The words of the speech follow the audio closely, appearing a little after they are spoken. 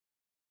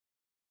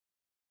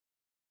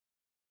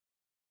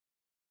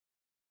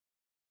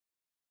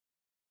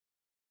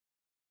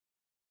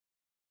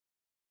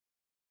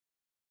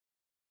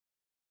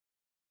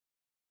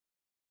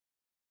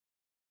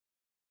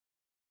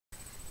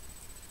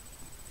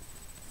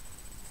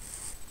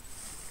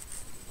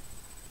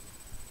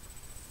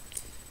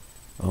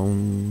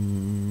Om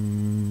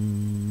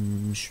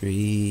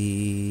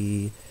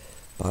Shri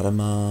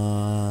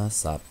Padama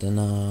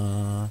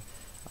Saptana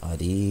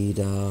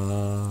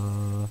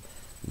Adida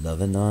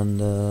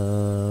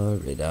Lavananda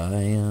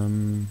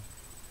Hridayam.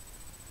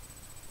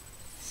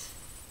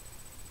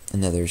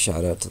 Another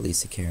shout out to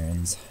Lisa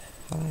Cairns.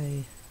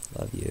 Hi,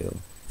 love you.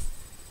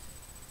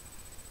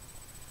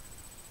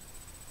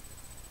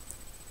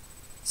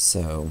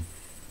 So,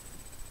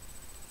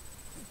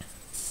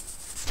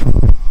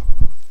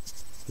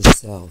 the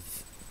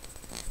self.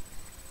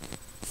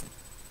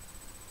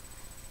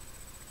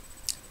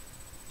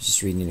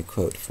 Just reading a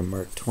quote from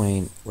Mark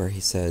Twain where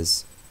he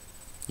says,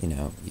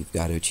 you've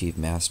got to achieve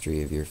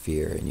mastery of your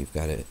fear and you've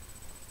got to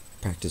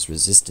practice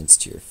resistance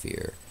to your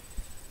fear.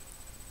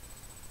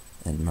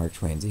 And Mark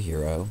Twain's a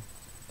hero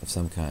of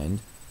some kind.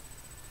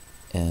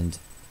 And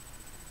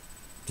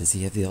does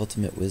he have the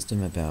ultimate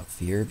wisdom about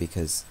fear?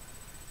 Because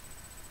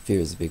fear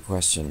is a big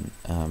question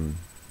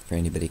for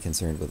anybody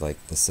concerned with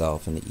the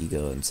self and the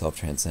ego and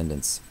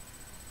self-transcendence.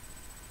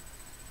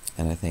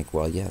 And I think,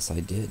 well, yes, I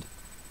did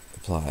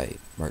apply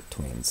Mark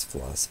Twain's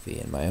philosophy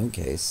in my own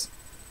case.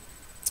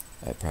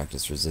 I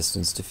practiced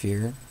resistance to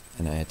fear,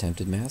 and I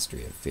attempted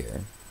mastery of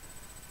fear.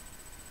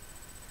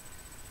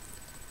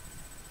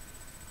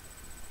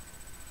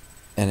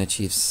 And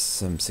achieved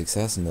some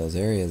success in those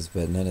areas,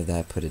 but none of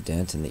that put a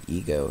dent in the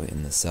ego,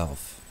 in the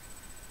self.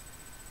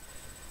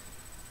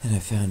 And I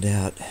found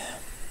out that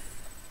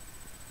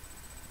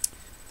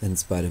in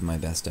spite of my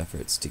best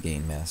efforts to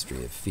gain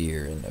mastery of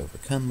fear and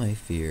overcome my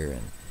fear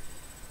and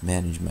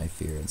manage my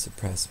fear and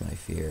suppress my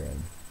fear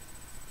and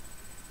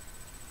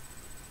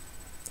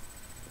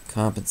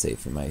compensate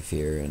for my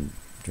fear and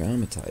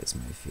dramatize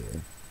my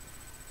fear,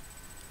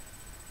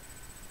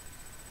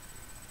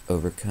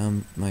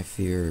 overcome my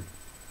fear,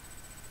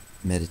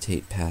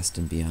 meditate past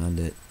and beyond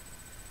it,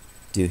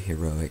 do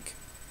heroic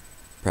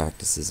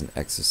practices and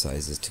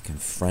exercises to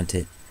confront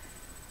it.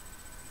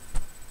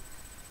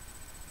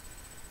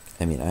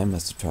 I mean, I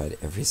must have tried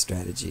every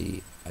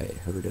strategy I had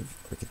heard of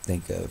or could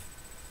think of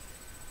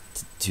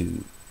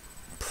to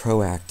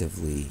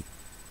proactively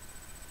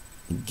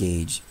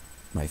engage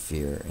my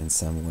fear in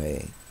some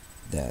way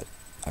that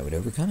I would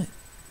overcome it.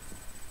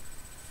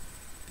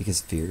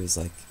 Because fear is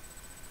like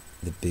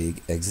the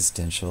big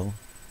existential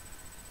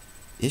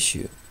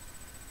issue,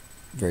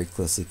 very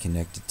closely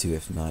connected to,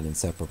 if not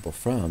inseparable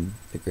from,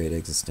 the great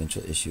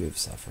existential issue of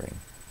suffering,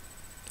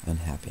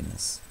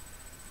 unhappiness.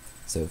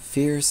 So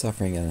fear,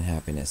 suffering, and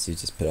unhappiness, you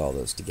just put all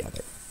those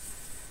together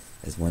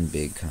as one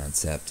big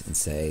concept and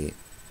say,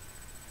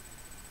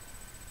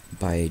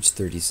 by age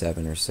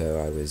 37 or so,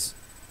 I was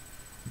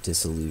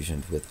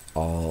disillusioned with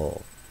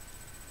all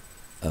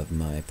of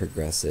my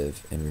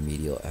progressive and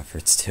remedial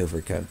efforts to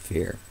overcome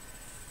fear.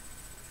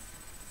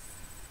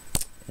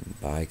 And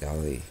by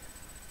golly,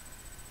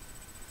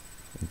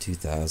 in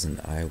 2000,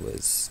 I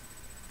was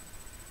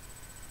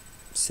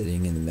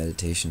sitting in the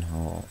meditation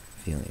hall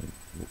feeling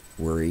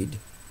worried,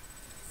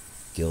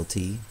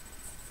 guilty,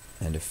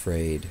 and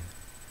afraid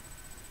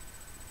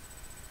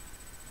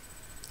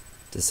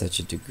to such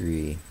a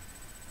degree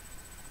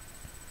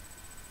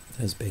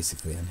I was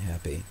basically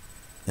unhappy,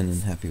 and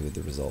unhappy with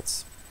the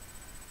results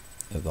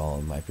of all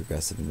of my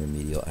progressive and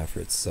remedial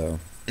efforts. So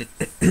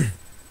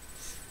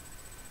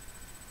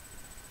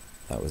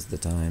that was the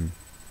time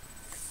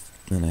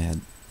when I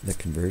had the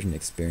conversion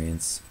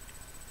experience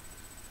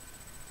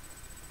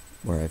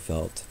where I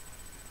felt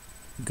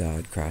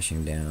God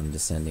crashing down,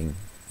 descending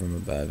from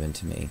above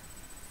into me,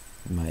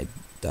 my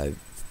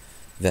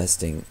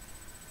divesting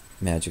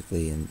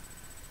magically and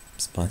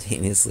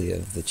spontaneously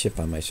of the chip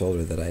on my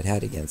shoulder that I'd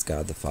had against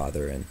God the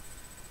Father and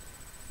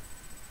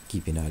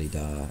keeping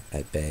Adida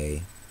at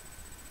bay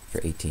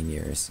for 18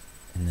 years.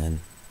 And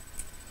then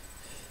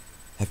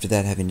after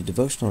that having a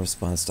devotional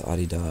response to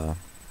Adida,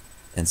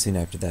 and soon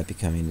after that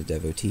becoming a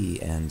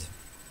devotee and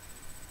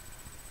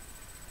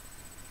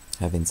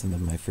having some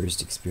of my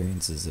first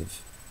experiences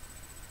of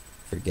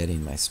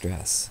forgetting my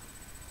stress.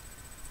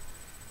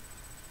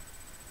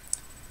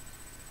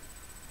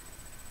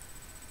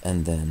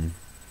 And then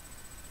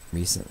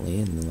recently,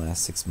 in the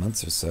last 6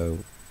 months or so,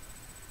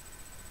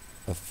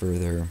 a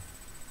further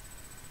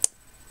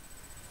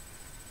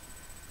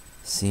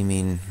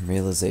seeming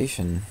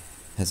realization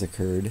has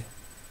occurred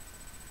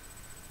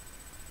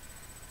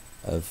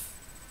of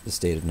the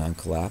state of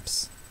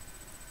non-collapse,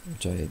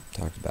 which I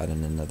talked about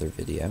in another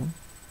video.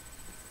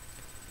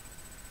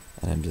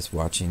 And I'm just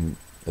watching,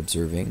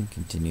 observing,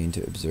 continuing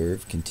to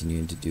observe,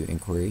 continuing to do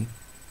inquiry,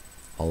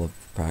 all of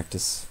the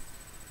practice,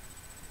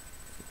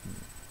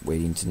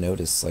 waiting to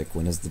notice,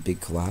 when is the big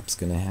collapse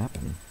going to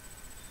happen?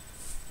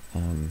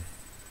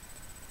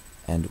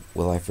 And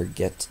will I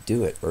forget to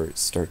do it, or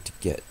start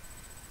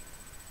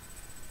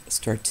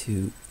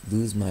to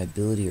lose my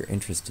ability or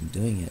interest in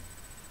doing it?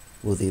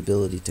 Will the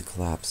ability to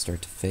collapse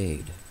start to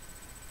fade?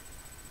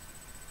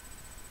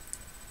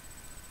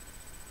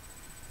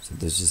 So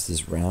there's just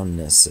this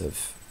roundness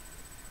of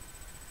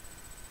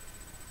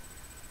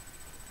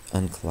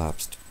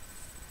uncollapsed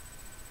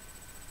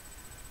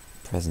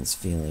presence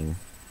feeling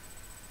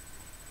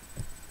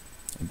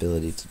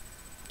ability to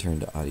turn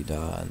to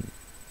Adida and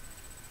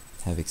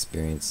have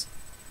experience,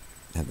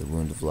 have the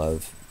wound of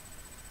love,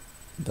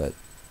 but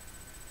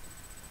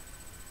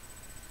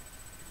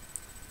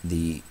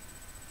the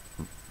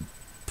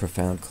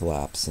profound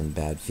collapse and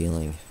bad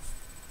feeling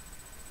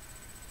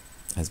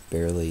has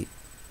barely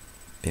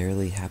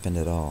happened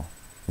at all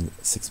in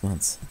 6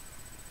 months.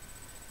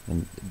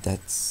 And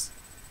that's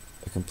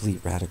a complete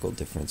radical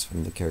difference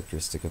from the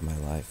characteristic of my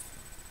life,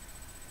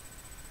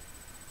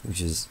 which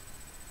is,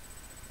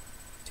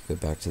 to go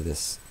back to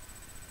this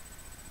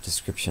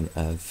description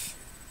of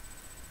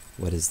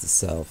what is the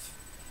self,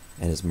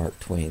 and is Mark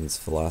Twain's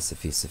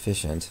philosophy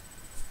sufficient?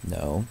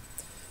 No,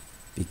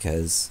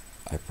 because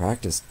I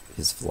practiced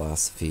his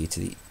philosophy to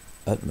the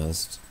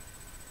utmost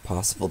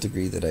possible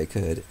degree that I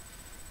could,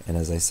 and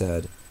as I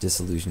said,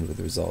 disillusioned with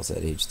the results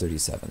at age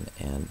 37,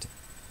 and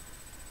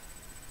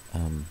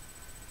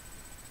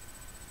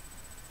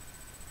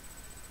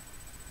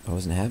I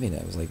wasn't having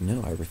it. I was like,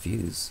 no, I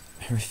refuse.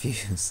 I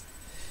refuse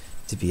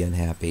to be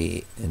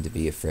unhappy and to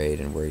be afraid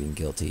and worried and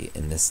guilty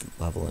in this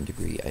level and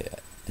degree.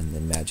 And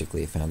then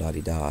magically I found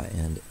Adida,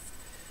 and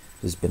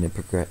there's been a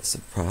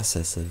progressive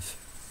process of,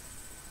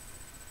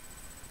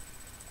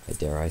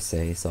 dare I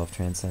say,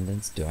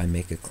 self-transcendence. Do I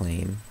make a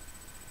claim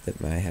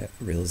that my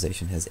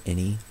realization has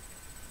any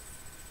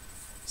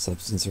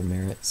substance or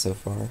merit so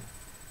far?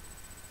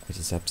 I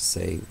just have to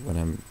say what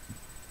I'm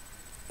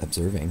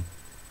observing,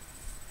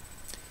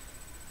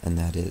 and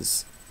that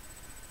is,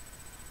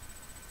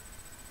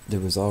 there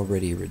was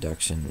already a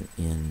reduction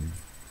in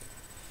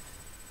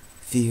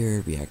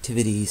fear,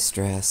 reactivity,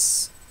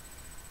 stress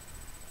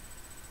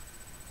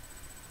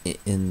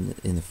in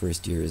the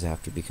first years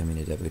after becoming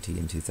a devotee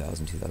in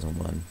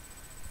 2001.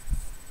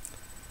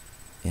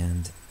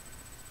 And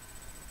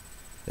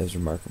that was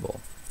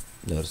remarkable,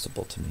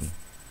 noticeable to me.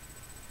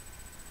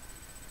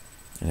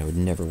 And I would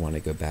never want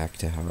to go back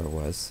to how I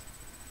was.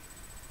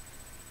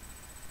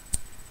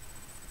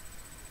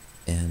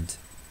 And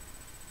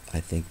I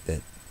think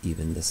that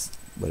even this,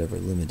 whatever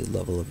limited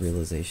level of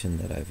realization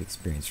that I've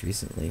experienced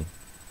recently,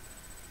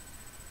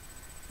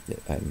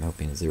 I'm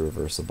hoping is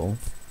irreversible.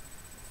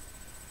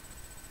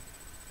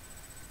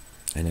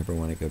 I never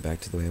want to go back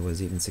to the way I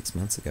was even 6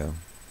 months ago.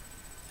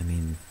 I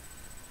mean,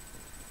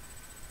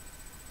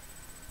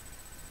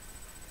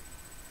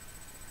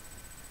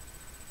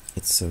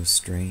 it's so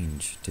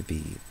strange to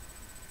be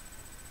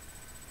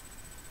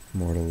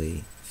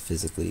mortally,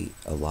 physically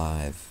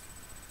alive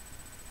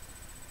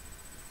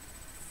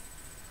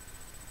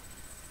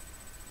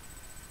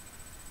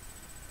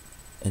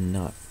and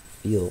not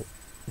feel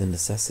the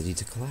necessity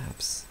to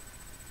collapse.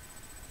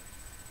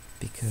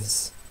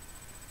 Because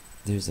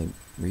there's a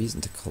reason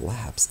to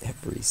collapse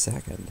every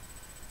second.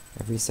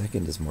 Every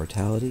second is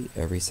mortality.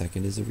 Every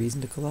second is a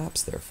reason to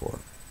collapse, therefore.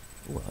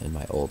 Well, in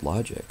my old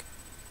logic.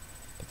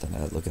 But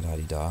then I look at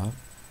Adida.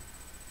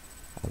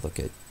 I look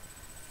at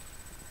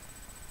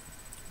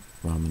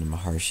Ramana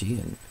Maharshi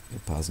and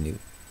Upasani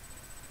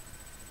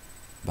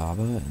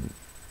Baba and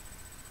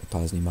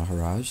Upasani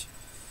Maharaj.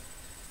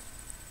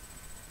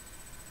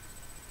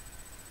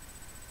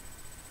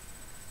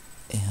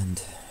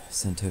 And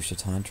Santosha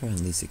Tantra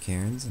and Lisa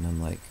Cairns, and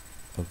I'm like,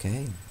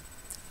 okay,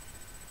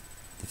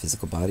 the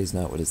physical body is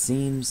not what it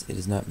seems. It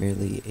is not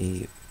merely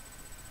a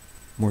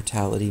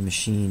mortality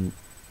machine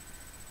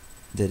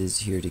that is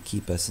here to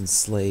keep us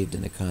enslaved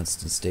in a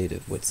constant state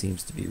of what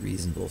seems to be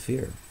reasonable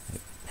fear.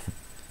 Like,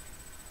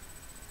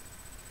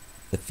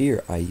 the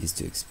fear I used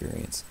to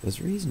experience was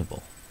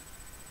reasonable.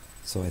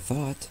 So I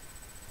thought,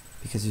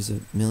 because there's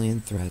a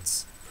million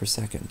threats per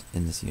second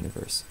in this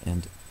universe,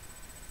 and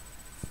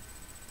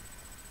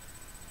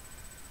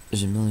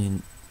there's a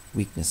million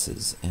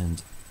weaknesses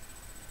and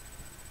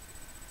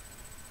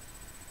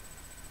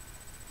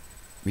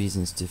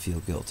reasons to feel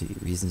guilty,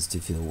 reasons to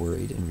feel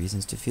worried, and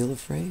reasons to feel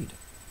afraid.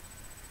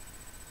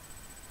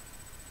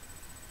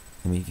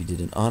 I mean, if you did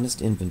an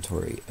honest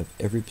inventory of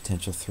every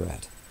potential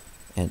threat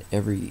and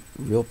every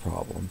real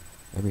problem,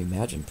 every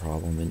imagined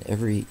problem, and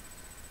every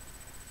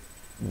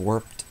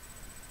warped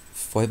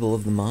foible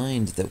of the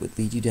mind that would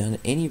lead you down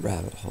any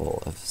rabbit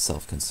hole of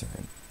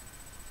self-concern,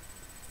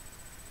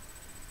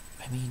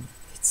 I mean,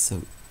 it's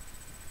so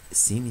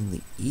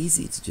seemingly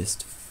easy to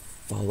just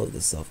follow the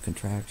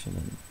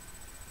self-contraction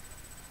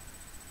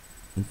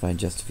and find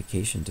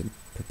justification to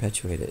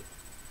perpetuate it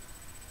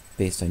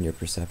based on your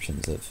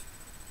perceptions of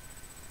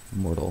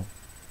mortal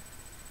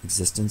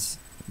existence,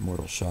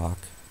 mortal shock,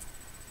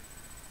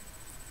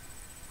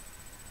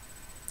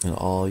 and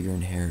all your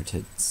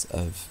inheritance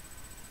of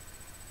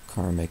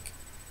karmic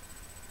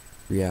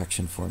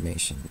reaction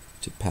formation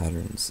to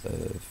patterns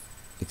of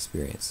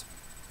experience.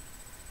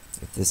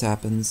 If this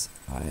happens,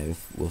 I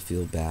will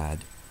feel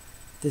bad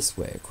this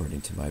way,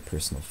 according to my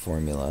personal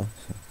formula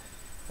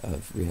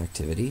of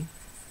reactivity.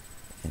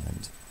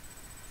 And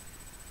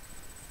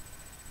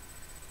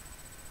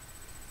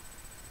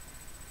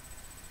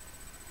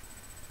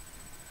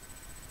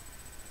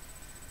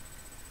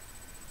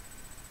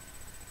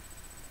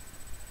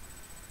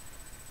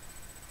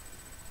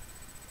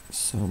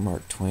so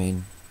Mark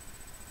Twain,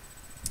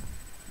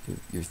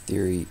 Your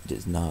theory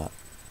is not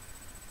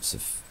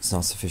it's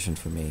not sufficient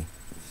for me.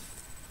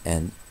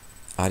 And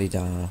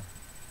Adida,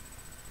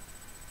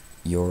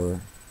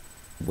 your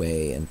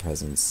way and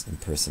presence in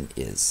person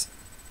is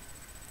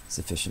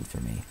sufficient for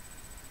me.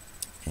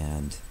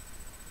 And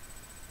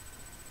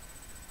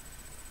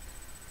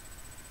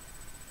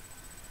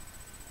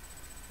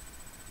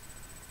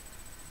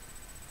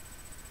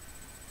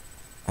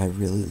I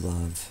really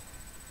love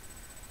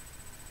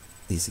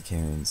Lisa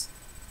Cairns,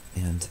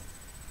 and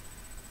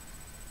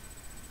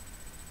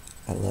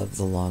I love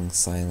the long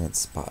silent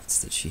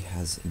spots that she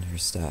has in her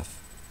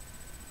stuff.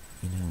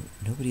 You know,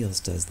 nobody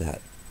else does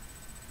that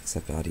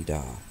except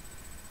Adida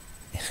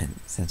and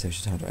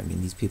Santoshi Tantra. I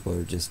mean, these people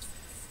are just...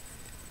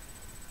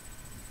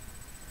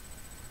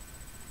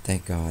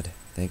 Thank God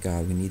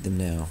we need them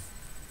now.